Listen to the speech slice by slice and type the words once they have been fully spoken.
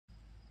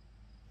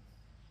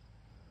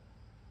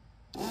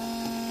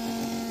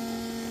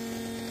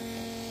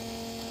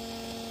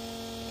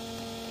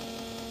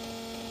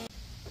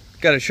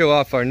got to show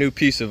off our new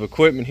piece of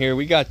equipment here.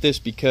 We got this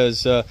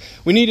because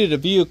we needed a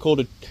vehicle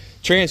to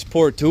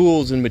transport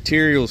tools and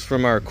materials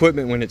from our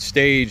equipment when it's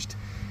staged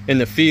in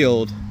the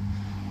field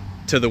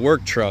to the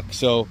work truck.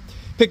 So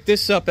picked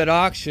this up at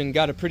auction,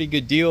 got a pretty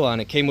good deal on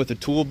it. Came with a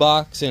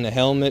toolbox and a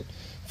helmet,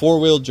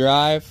 4-wheel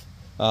drive.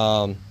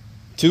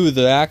 2 of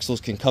the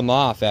axles can come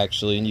off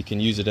actually, and you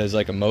can use it as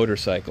like a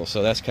motorcycle,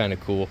 so that's kind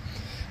of cool.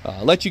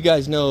 I'll let you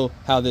guys know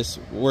how this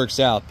works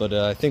out, but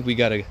I think we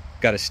got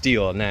a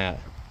steal on that.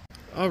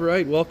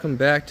 Alright, welcome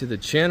back to the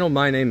channel.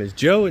 My name is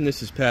Joe and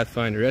this is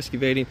Pathfinder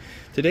Excavating.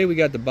 Today we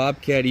got the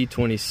Bobcat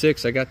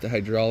E26. I got the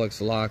hydraulics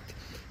locked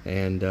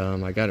and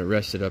I got it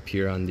rested up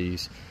here on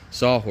these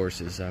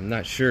sawhorses. I'm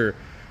not sure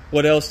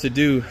what else to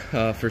do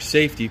for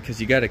safety, because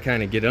you got to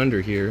kind of get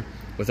under here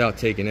without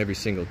taking every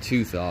single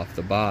tooth off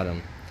the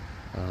bottom.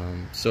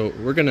 So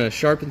we're going to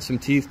sharpen some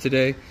teeth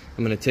today.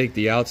 I'm going to take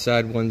the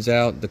outside ones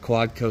out, the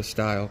Quadco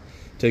style,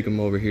 take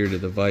them over here to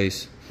the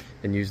vise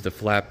and use the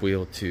flap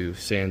wheel to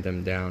sand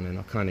them down, and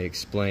I'll kind of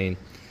explain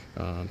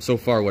so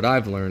far what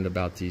I've learned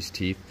about these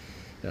teeth.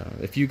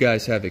 If you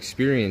guys have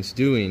experience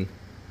doing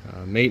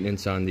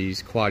maintenance on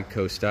these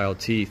Quadco style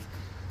teeth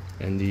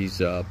and these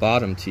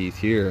bottom teeth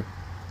here,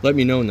 let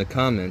me know in the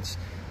comments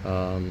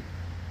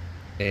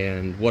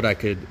and what I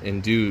could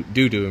do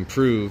to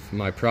improve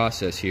my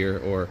process here,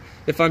 or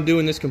if I'm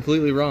doing this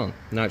completely wrong.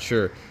 Not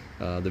sure.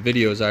 The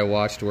videos I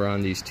watched were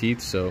on these teeth,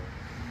 so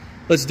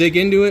let's dig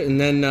into it, and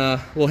then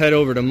we'll head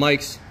over to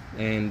Mike's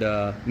and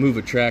move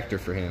a tractor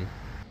for him.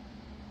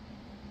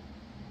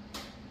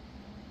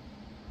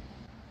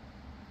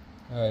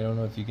 Alright, I don't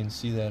know if you can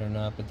see that or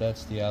not, but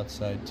that's the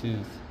outside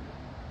tooth.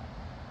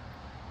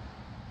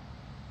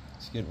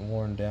 It's getting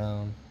worn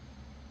down.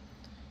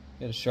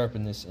 Got to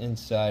sharpen this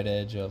inside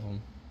edge of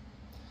them.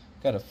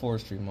 Got a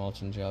forestry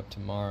mulching job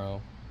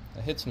tomorrow.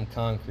 I hit some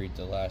concrete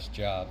the last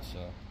job, so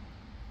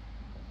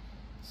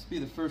this will be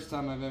the first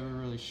time I've ever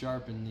really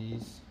sharpened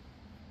these.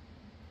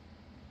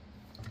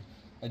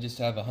 I just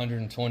have a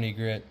 120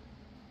 grit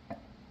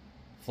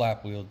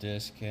flap wheel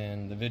disc,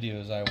 and the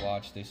videos I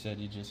watched, they said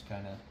you just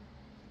kind of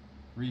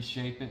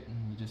reshape it and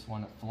you just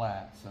want it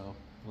flat, so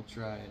we'll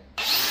try it.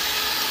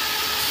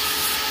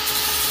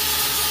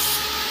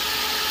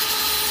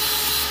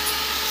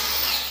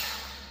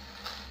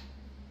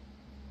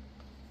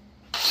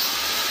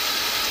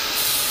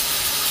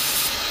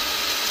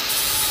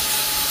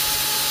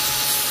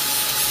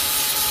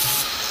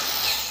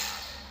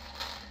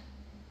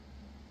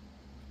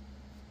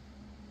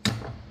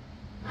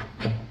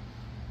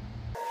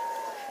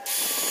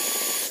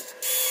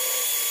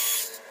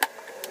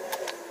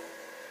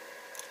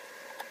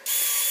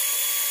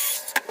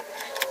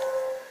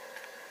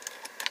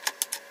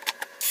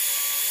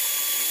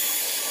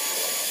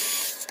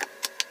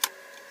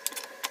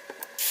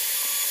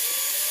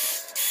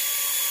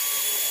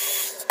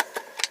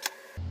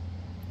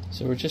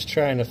 So we're just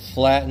trying to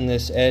flatten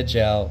this edge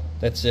out.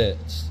 That's it.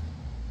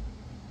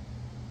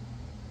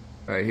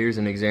 Alright, here's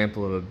an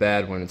example of a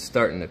bad one. It's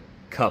starting to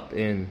cup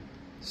in.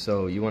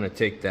 So you want to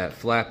take that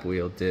flap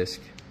wheel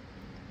disc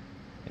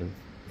and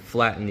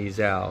flatten these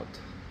out.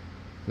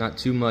 Not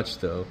too much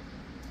though.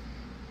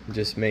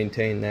 Just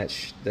maintain that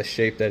the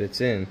shape that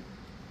it's in.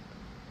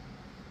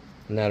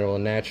 And that will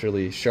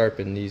naturally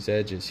sharpen these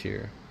edges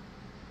here.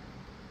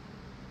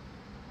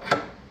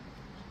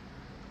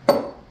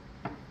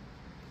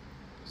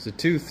 So the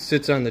tooth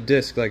sits on the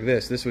disc like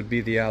this. This would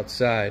be the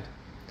outside.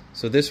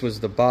 So this was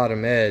the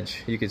bottom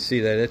edge. You can see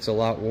that it's a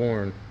lot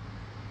worn.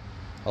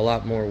 A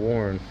lot more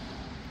worn.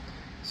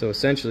 So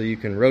essentially you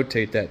can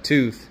rotate that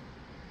tooth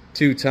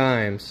 2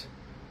 times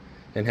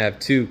and have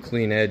 2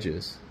 clean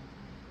edges.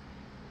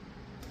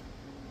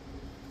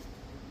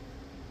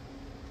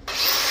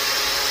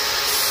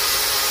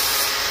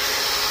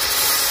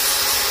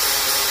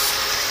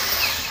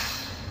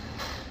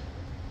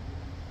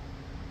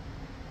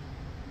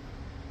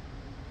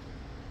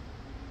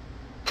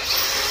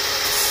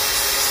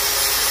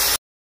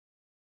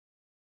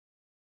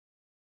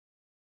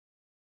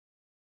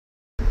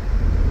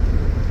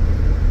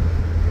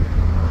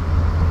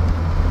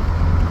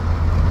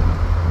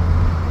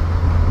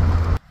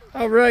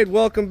 Alright,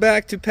 welcome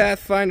back to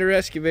Pathfinder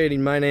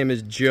Excavating. My name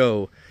is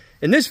Joe.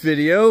 In this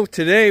video,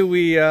 today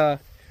we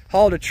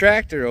hauled a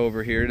tractor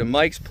over here to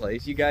Mike's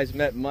place. You guys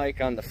met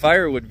Mike on the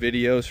firewood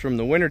videos from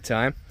the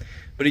wintertime,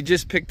 but he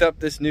just picked up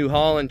this New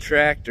Holland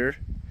tractor.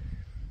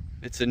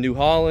 It's a New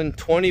Holland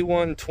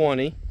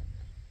 2120.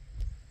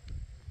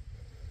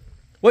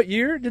 What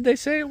year did they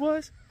say it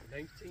was?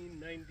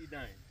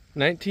 1999.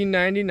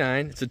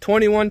 1999. It's a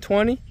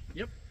 2120?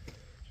 Yep.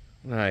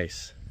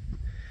 Nice.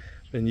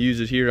 And use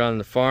it here on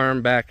the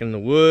farm, back in the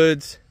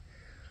woods.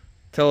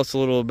 Tell us a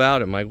little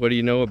about it, Mike. What do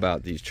you know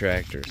about these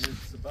tractors?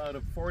 It's about a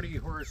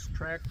 40-horse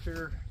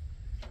tractor.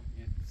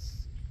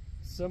 It's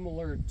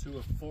similar to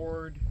a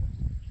Ford.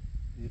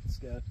 It's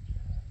got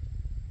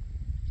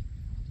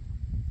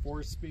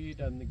 4-speed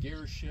on the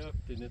gear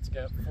shift, and it's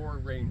got 4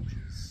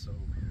 ranges. So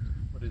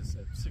what is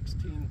that,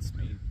 16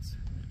 speeds.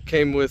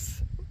 Came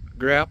with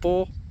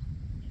grapple?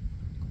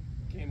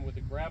 Came with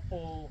a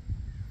grapple,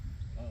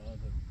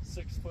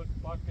 6-foot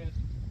bucket,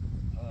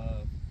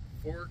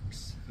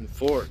 forks. And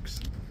forks.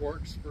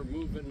 Forks for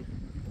moving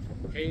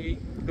hay.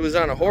 It was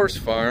on a horse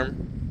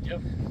farm.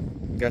 Yep.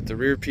 Got the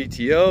rear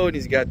PTO, and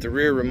he's got the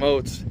rear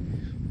remotes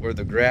where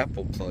the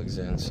grapple plugs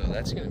in, so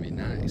that's going to be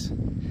nice.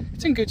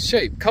 It's in good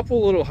shape.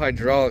 Couple little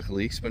hydraulic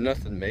leaks, but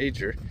nothing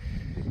major.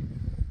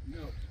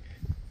 No.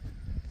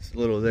 It's a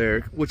little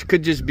there, which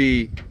could just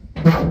be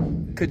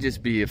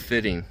a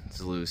fitting.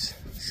 It's loose.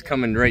 It's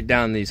coming right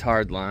down these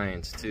hard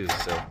lines too,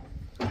 so.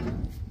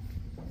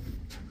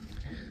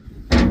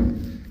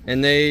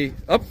 And they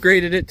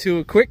upgraded it to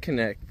a quick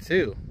connect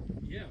too.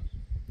 Yeah.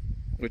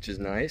 Which is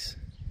nice.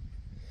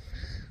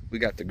 We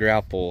got the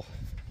grapple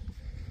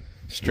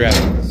strapped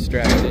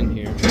in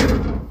here.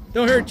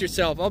 Don't hurt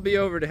yourself, I'll be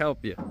over to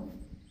help you.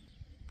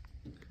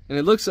 And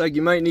it looks like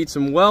you might need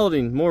some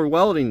welding, more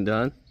welding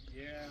done.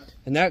 Yeah.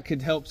 And that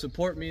could help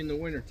support me in the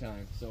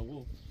wintertime.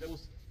 So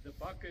the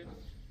bucket,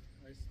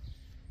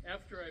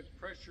 after I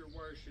pressure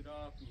wash it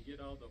off and get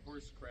all the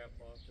horse crap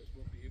off it,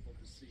 we'll be able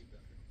to see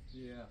better.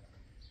 yeah.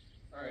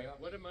 All right,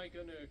 what am I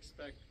going to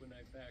expect when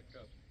I back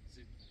up?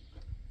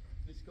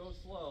 Just go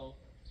slow.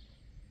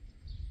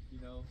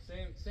 You know,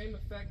 same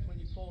effect when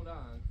you pull it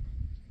on.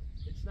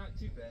 It's not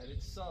too bad.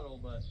 It's subtle,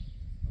 but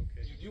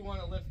okay. you do want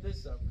to lift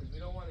this up because we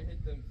don't want to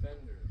hit them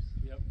fenders.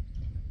 Yep.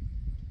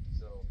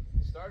 So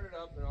start it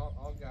up and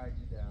I'll guide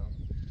you down.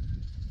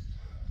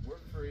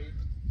 Work free.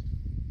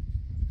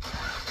 Just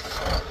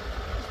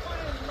put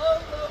it in low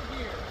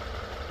gear.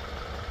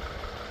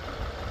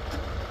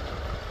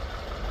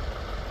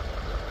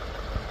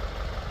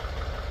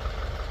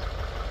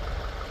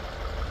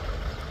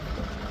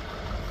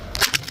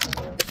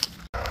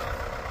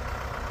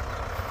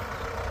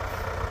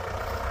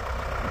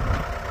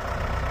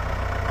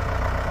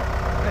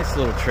 Nice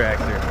little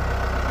tractor.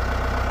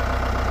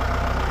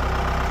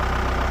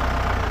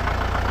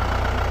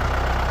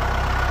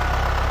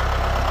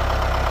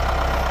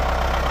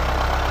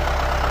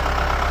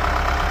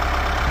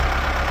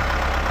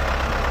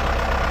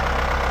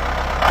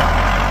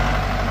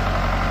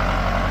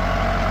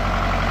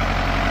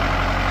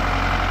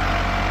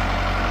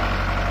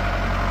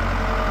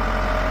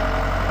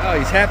 Oh,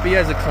 he's happy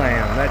as a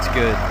clam. That's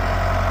good.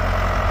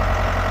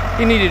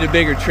 He needed a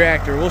bigger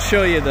tractor. We'll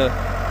show you the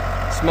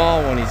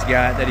small one he's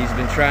got that he's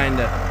been trying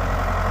to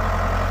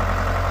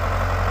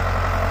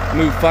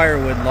move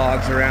firewood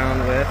logs around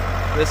with.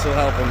 This will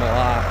help him a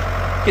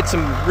lot. Get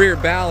some rear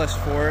ballast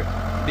for it,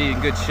 be in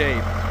good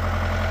shape.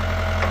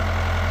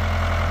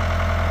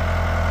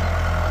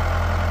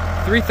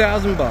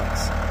 3,000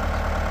 bucks.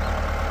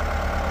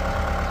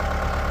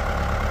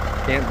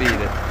 Can't beat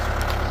it.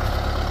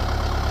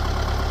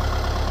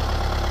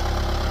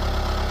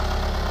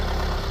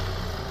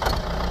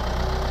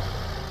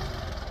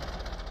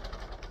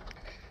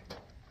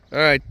 All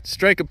right,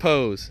 strike a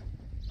pose.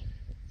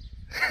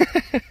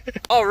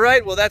 All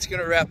right, well that's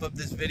gonna wrap up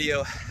this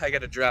video. I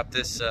gotta drop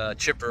this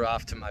chipper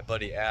off to my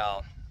buddy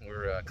Al.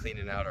 We're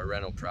cleaning out our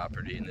rental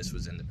property and this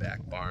was in the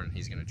back barn.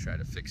 He's gonna try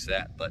to fix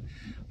that. But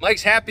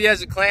Mike's happy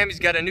as a clam. He's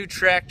got a new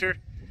tractor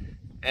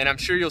and I'm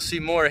sure you'll see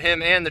more of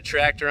him and the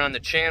tractor on the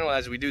channel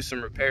as we do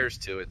some repairs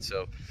to it.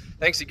 So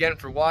thanks again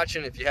for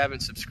watching. If you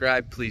haven't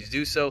subscribed, please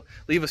do so.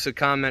 Leave us a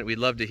comment. We'd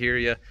love to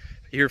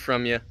hear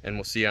from you, and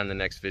we'll see you on the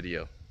next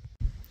video.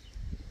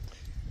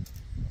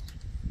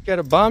 Got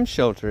a bomb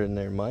shelter in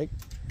there, Mike.